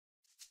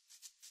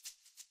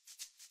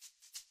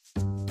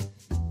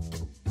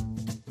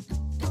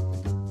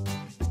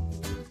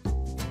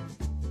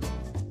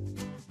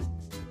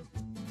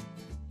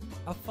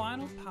A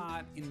final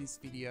part in this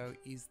video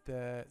is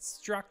the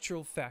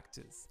structural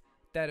factors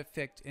that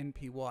affect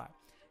NPY.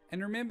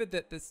 And remember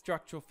that the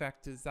structural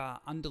factors are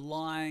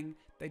underlying,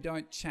 they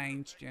don't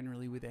change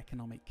generally with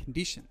economic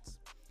conditions.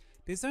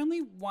 There's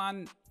only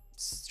one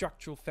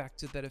structural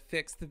factor that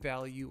affects the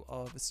value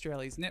of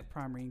Australia's net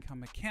primary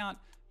income account,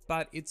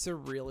 but it's a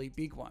really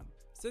big one.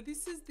 So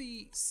this is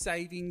the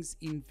savings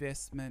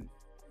investment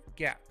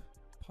gap.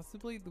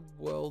 Possibly the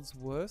world's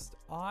worst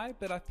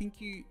but I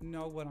think you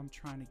know what I'm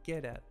trying to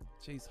get at.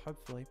 Geez,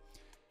 hopefully.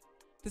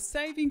 The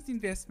savings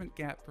investment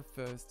gap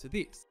refers to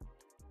this.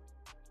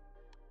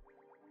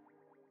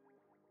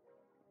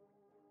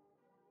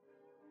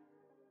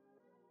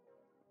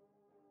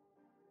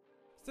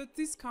 So it's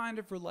this kind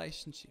of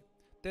relationship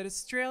that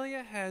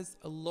Australia has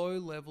a low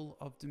level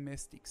of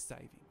domestic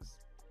savings,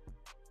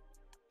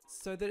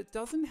 so that it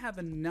doesn't have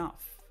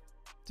enough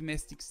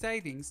domestic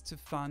savings to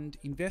fund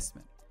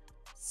investment.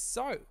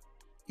 So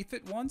if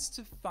it wants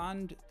to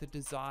fund the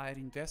desired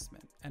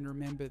investment, and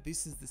remember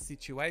this is the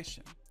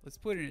situation, let's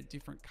put it in a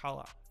different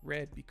color,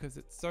 red, because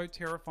it's so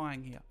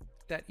terrifying here,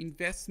 that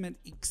investment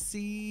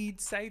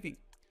exceeds saving.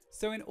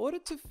 So in order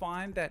to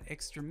find that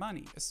extra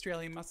money,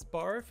 Australia must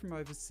borrow from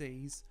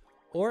overseas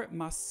or it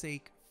must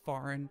seek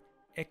foreign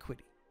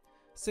equity.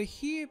 So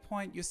here,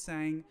 point, you're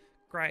saying,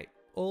 great,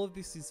 all of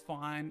this is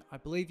fine. I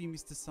believe you,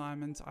 Mr.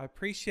 Simons. I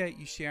appreciate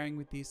you sharing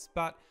with this,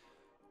 but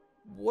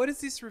what does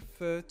this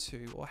refer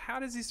to, or how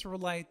does this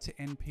relate to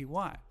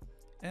NPY?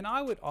 And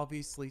I would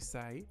obviously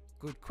say,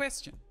 good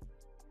question.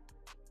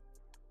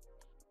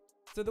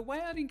 So the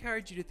way I'd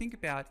encourage you to think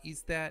about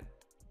is that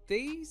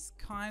these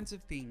kinds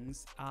of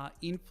things are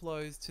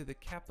inflows to the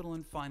capital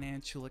and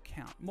financial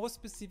account, more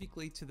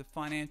specifically to the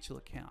financial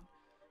account,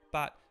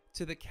 but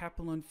to the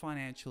capital and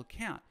financial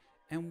account.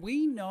 And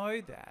we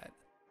know that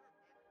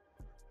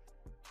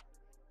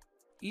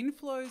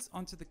inflows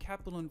onto the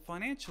capital and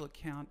financial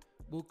account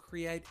will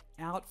create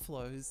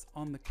outflows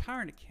on the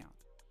current account.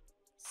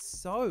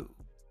 So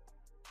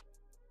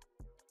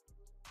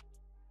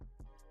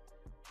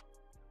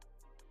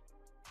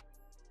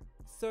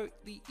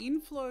the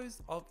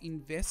inflows of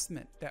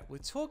investment that we're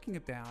talking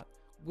about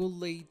will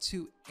lead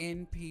to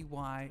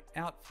NPY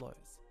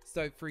outflows.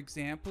 So for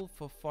example,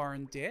 for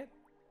foreign debt,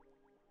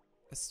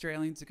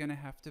 Australians are going to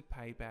have to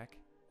pay back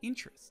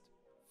interest.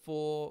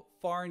 For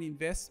foreign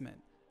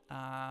investment,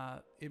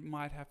 it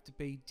might have to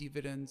be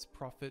dividends,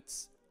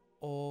 profits,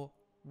 or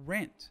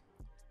rent.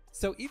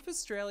 So if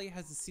Australia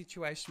has a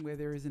situation where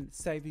there is a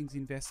savings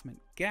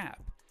investment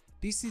gap,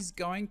 this is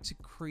going to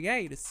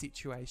create a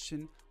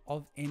situation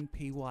of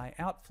NPY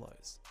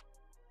outflows.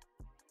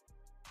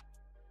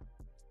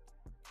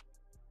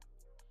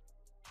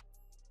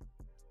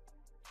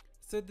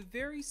 So the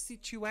very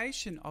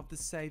situation of the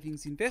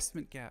savings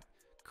investment gap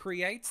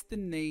creates the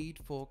need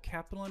for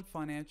capital and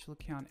financial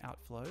account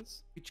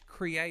outflows, which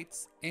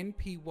creates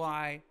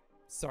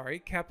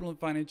capital and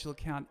financial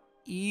account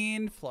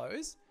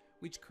inflows,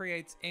 which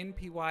creates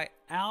NPY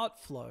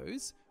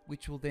outflows,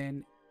 which will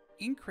then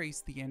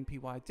increase the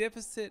NPY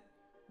deficit,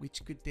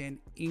 which could then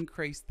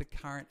increase the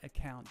current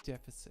account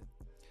deficit.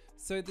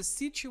 So the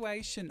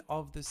situation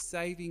of the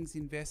savings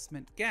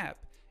investment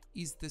gap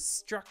is the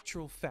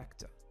structural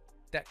factor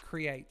that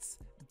creates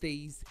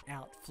these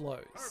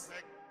outflows.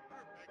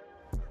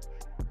 Perfect.